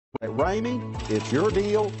At Ramey, it's your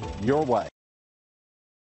deal, your way.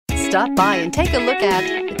 Stop by and take a look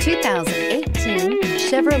at the 2018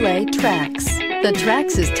 Chevrolet Trax. The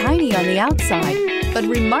Trax is tiny on the outside, but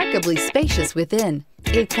remarkably spacious within.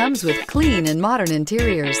 It comes with clean and modern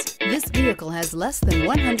interiors. This vehicle has less than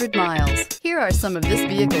 100 miles. Here are some of this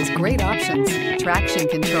vehicle's great options: traction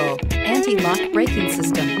control, anti-lock braking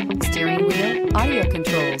system, steering wheel audio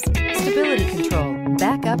controls, stability control,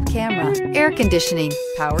 backup camera, air conditioning,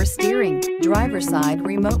 power steering, driver side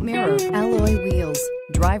remote mirror, alloy wheels,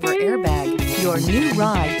 driver airbag. Your new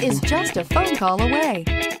ride is just a phone call away.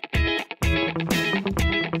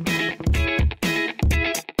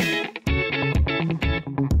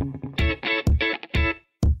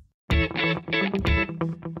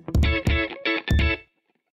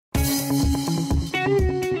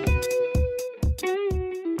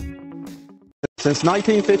 Since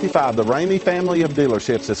 1955, the Ramey family of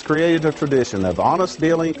dealerships has created a tradition of honest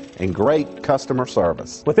dealing and great customer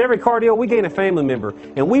service. With every car deal, we gain a family member,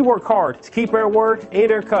 and we work hard to keep our word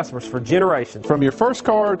and our customers for generations. From your first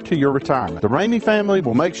car to your retirement, the Ramey family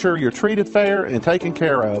will make sure you're treated fair and taken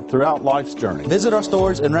care of throughout life's journey. Visit our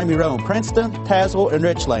stores in Ramey Road, Princeton, Tazewell, and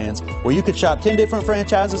Richlands, where you can shop 10 different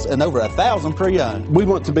franchises and over 1,000 pre-owned. We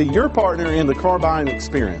want to be your partner in the car buying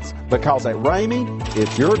experience, because at Ramey,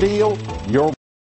 it's your deal, your